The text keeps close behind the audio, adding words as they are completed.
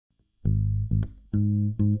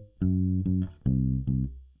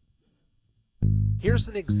Here's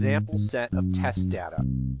an example set of test data.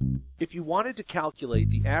 If you wanted to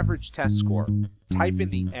calculate the average test score, type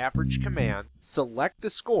in the average command, select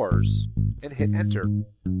the scores, and hit enter.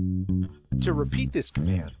 To repeat this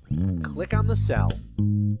command, click on the cell,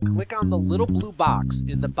 click on the little blue box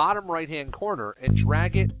in the bottom right-hand corner and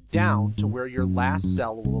drag it down to where your last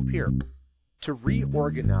cell will appear. To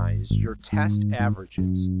reorganize your test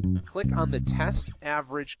averages, click on the test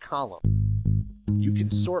average column. You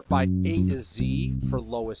can sort by A to Z for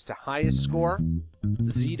lowest to highest score,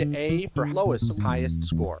 Z to A for lowest to highest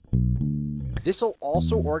score. This will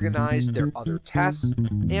also organize their other tests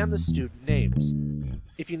and the student names.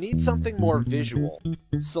 If you need something more visual,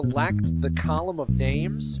 select the column of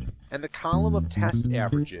names and the column of test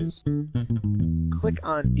averages. Click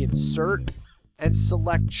on Insert and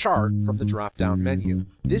select Chart from the drop-down menu.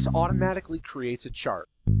 This automatically creates a chart.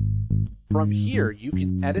 From here, you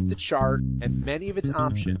can edit the chart and many of its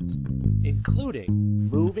options, including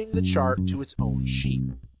moving the chart to its own sheet.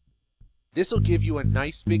 This will give you a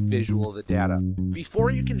nice big visual of the data.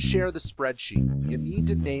 Before you can share the spreadsheet, you need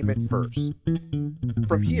to name it first.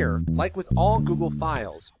 From here, like with all Google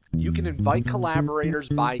files, you can invite collaborators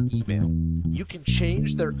by email. You can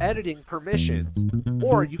change their editing permissions,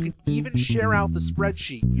 or you can even share out the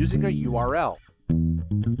spreadsheet using a URL.